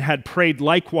women had prayed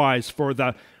likewise for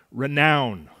the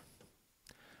renown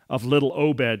of little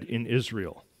Obed in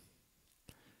Israel.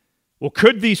 Well,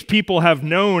 could these people have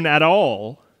known at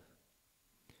all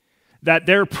that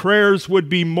their prayers would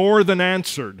be more than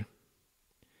answered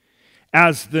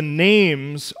as the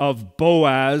names of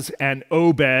Boaz and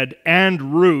Obed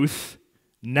and Ruth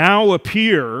now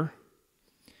appear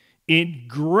in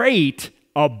great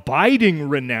abiding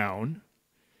renown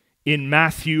in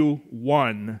Matthew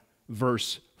 1,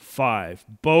 verse 5.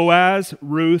 Boaz,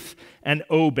 Ruth, and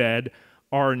Obed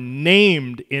are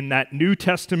named in that New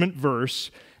Testament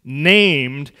verse,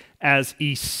 named as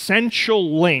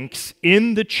essential links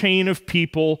in the chain of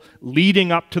people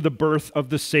leading up to the birth of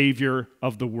the Savior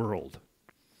of the world.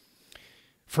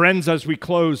 Friends, as we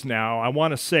close now, I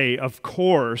want to say, of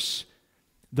course,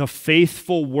 the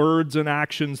faithful words and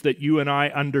actions that you and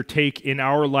I undertake in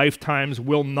our lifetimes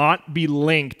will not be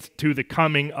linked to the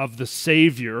coming of the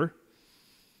Savior,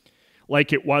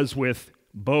 like it was with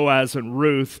Boaz and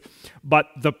Ruth, but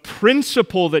the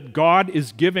principle that God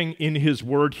is giving in his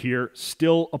word here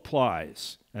still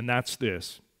applies, and that's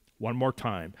this. One more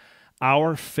time.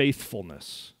 Our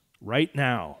faithfulness right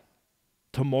now,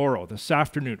 tomorrow, this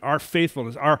afternoon, our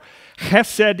faithfulness, our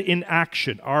chesed in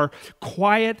action, our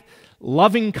quiet,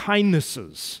 loving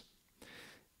kindnesses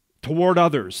toward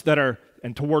others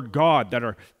and toward God that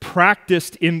are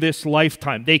practiced in this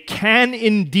lifetime, they can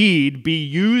indeed be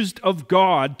used of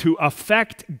God to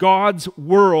affect God's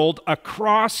world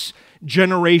across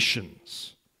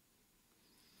generations.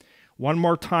 One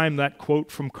more time, that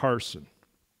quote from Carson.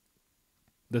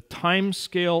 The time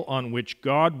scale on which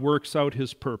God works out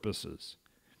his purposes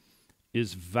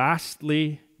is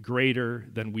vastly greater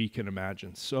than we can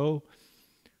imagine. So,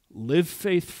 live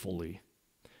faithfully.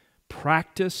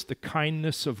 Practice the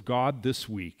kindness of God this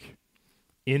week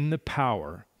in the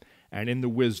power and in the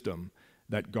wisdom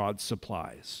that God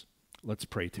supplies. Let's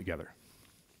pray together.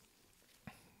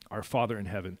 Our Father in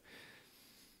heaven,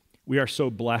 we are so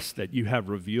blessed that you have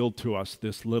revealed to us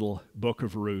this little book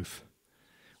of Ruth.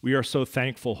 We are so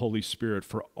thankful, Holy Spirit,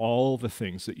 for all the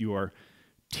things that you are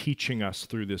teaching us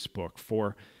through this book,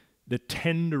 for the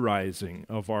tenderizing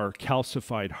of our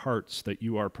calcified hearts that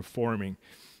you are performing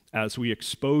as we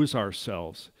expose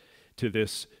ourselves to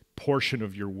this portion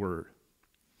of your word.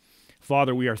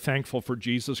 Father, we are thankful for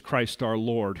Jesus Christ our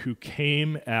Lord, who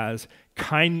came as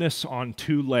kindness on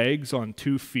two legs, on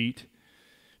 2 feet,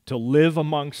 to live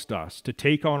amongst us, to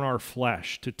take on our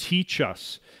flesh, to teach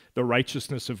us the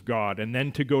righteousness of God, and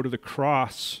then to go to the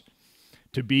cross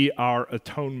to be our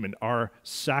atonement, our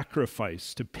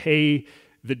sacrifice, to pay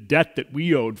the debt that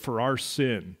we owed for our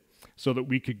sin so that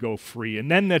we could go free.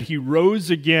 And then that he rose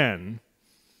again,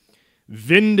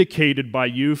 vindicated by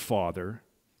you, Father,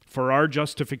 for our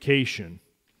justification,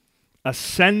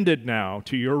 ascended now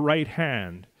to your right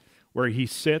hand, where he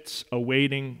sits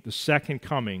awaiting the second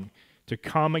coming to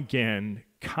come again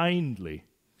kindly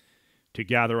to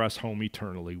gather us home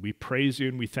eternally. We praise you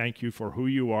and we thank you for who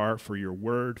you are, for your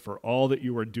word, for all that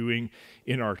you are doing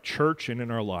in our church and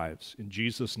in our lives. In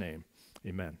Jesus' name,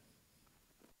 amen.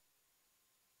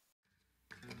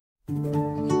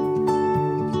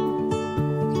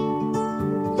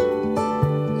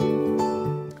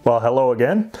 Well, hello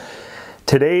again.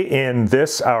 Today in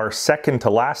this, our second to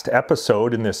last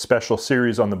episode in this special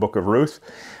series on the Book of Ruth,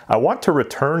 I want to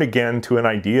return again to an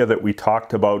idea that we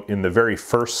talked about in the very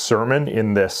first sermon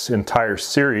in this entire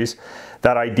series,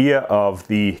 that idea of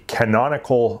the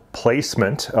canonical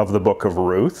placement of the Book of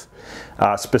Ruth.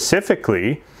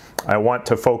 Specifically, I want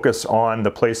to focus on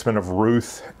the placement of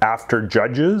Ruth after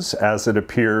Judges as it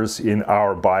appears in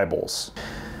our Bibles.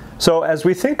 So as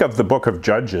we think of the book of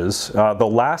Judges, the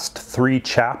last 3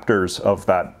 chapters of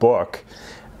that book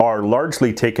are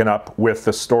largely taken up with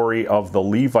the story of the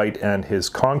Levite and his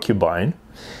concubine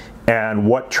and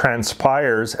what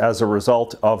transpires as a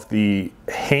result of the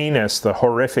heinous, the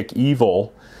horrific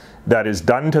evil that is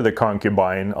done to the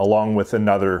concubine along with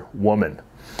another woman.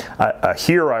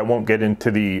 Here I won't get into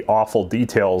the awful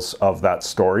details of that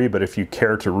story, but if you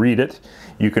care to read it,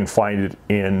 you can find it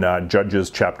in Judges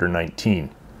chapter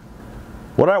 19.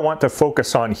 What I want to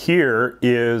focus on here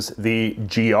is the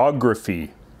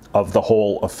geography of the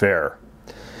whole affair.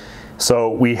 So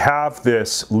we have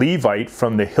this Levite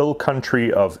from the hill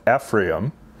country of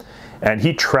Ephraim, and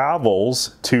he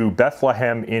travels to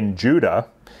Bethlehem in Judah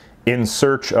in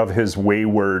search of his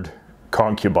wayward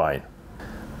concubine.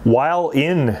 While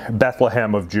in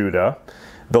Bethlehem of Judah,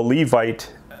 the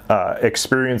Levite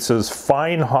experiences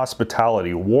fine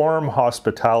hospitality, warm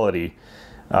hospitality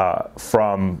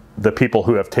from the people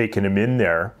who have taken him in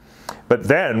there. But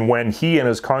then when he and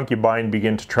his concubine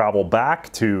begin to travel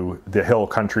back to the hill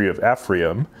country of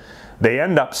Ephraim, they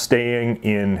end up staying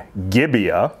in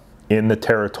Gibeah in the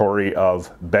territory of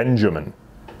Benjamin.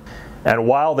 And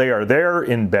while they are there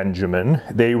in Benjamin,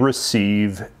 they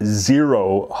receive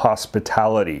zero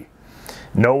hospitality.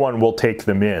 No one will take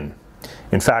them in.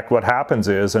 In fact, what happens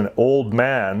is an old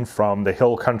man from the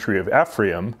hill country of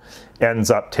Ephraim ends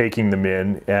up taking them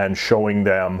in and showing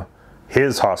them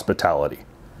his hospitality.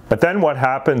 But then what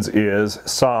happens is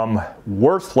some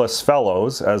worthless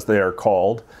fellows, as they are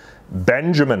called,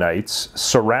 Benjaminites,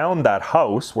 surround that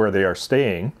house where they are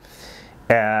staying,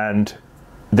 and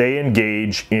they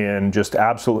engage in just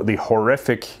absolutely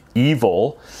horrific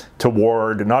evil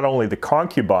toward not only the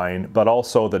concubine, but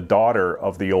also the daughter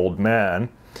of the old man.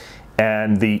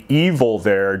 And the evil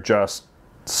there just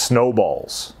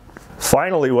snowballs.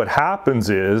 Finally, what happens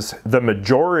is the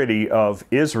majority of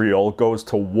Israel goes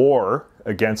to war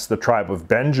against the tribe of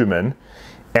Benjamin,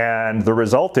 and the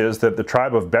result is that the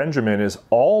tribe of Benjamin is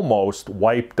almost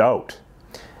wiped out.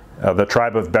 The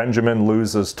tribe of Benjamin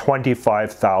loses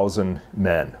 25,000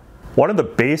 men. One of the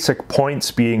basic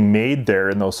points being made there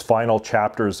in those final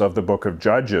chapters of the book of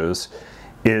Judges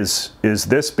is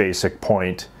this basic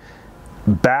point.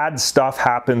 Bad stuff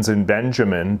happens in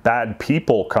Benjamin, bad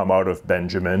people come out of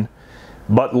Benjamin,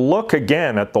 but look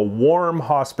again at the warm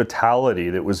hospitality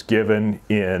that was given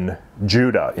in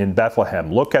Judah, in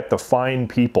Bethlehem. Look at the fine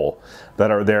people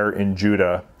that are there in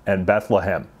Judah and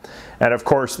Bethlehem. And of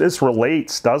course, this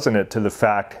relates, doesn't it, to the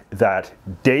fact that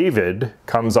David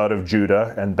comes out of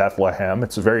Judah and Bethlehem.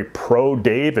 It's a very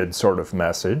pro-David sort of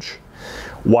message,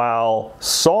 while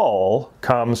Saul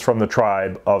comes from the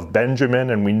tribe of Benjamin,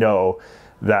 and we know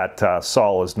that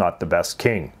Saul is not the best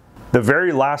king. The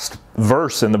very last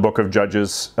verse in the book of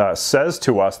Judges says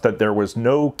to us that there was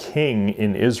no king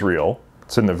in Israel.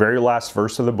 It's in the very last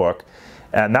verse of the book.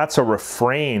 And that's a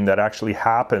refrain that actually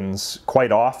happens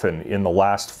quite often in the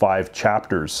last 5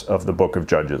 chapters of the book of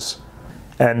Judges.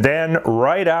 And then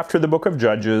right after the book of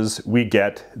Judges, we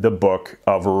get the book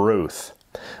of Ruth.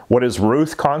 What is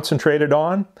Ruth concentrated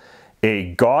on?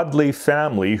 A godly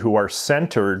family who are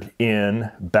centered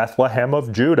in Bethlehem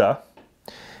of Judah.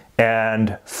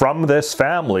 And from this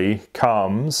family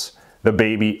comes the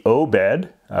baby Obed.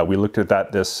 We looked at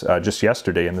that just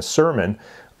yesterday in the sermon.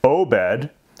 Obed,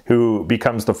 who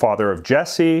becomes the father of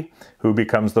Jesse, who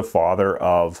becomes the father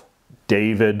of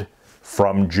David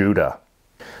from Judah.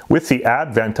 With the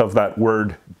advent of that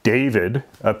word David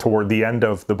toward the end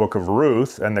of the book of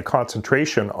Ruth and the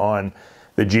concentration on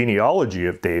the genealogy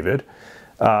of David,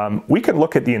 we can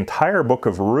look at the entire book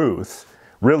of Ruth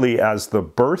really as the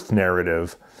birth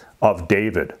narrative of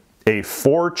David, a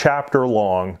 4-chapter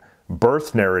long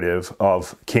birth narrative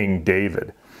of King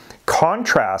David.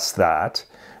 Contrast that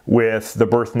with the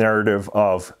birth narrative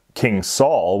of King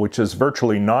Saul, which is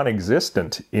virtually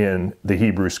non-existent in the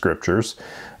Hebrew scriptures.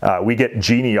 We get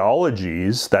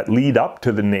genealogies that lead up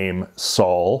to the name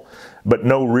Saul, but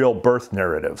no real birth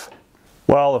narrative.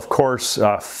 Well, of course,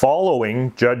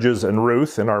 following Judges and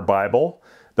Ruth in our Bible,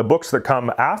 the books that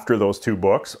come after those 2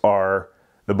 books are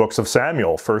the books of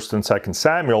Samuel, 1st and 2nd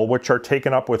Samuel, which are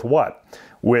taken up with what?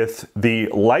 With the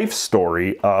life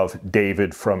story of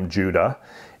David from Judah.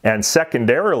 And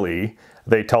secondarily,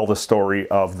 they tell the story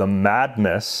of the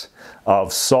madness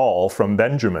of Saul from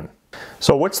Benjamin.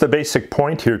 So what's the basic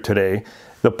point here today?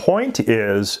 The point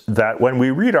is that when we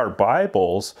read our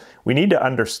Bibles, we need to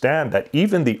understand that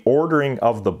even the ordering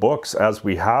of the books as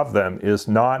we have them is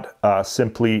not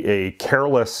simply a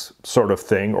careless sort of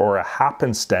thing or a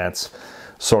happenstance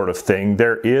sort of thing.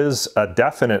 There is a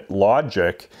definite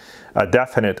logic, a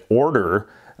definite order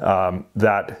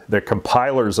that the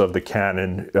compilers of the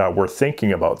canon were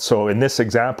thinking about. So in this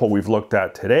example we've looked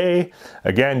at today,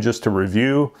 again, just to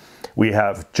review, we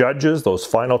have Judges, those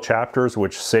final chapters,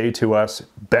 which say to us,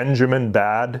 Benjamin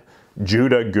bad,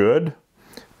 Judah good,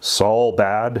 Saul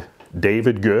bad,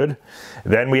 David good.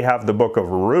 Then we have the book of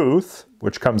Ruth,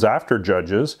 which comes after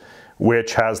Judges,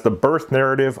 which has the birth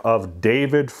narrative of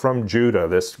David from Judah,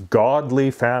 this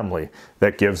godly family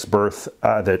that gives birth,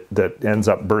 that ends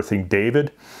up birthing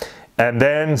David. And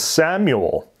then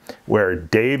Samuel, where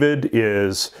David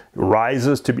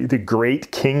rises to be the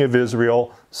great king of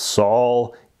Israel.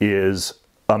 Saul is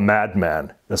a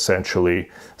madman, essentially.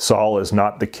 Saul is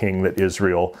not the king that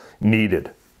Israel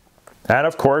needed. And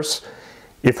of course,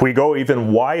 if we go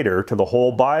even wider to the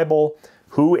whole Bible,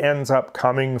 who ends up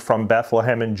coming from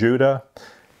Bethlehem in Judah?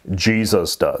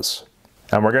 Jesus does.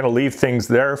 And we're going to leave things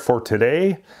there for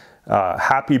today.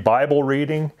 Happy Bible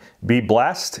reading. Be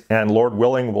blessed. And Lord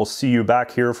willing, we'll see you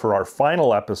back here for our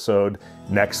final episode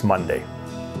next Monday.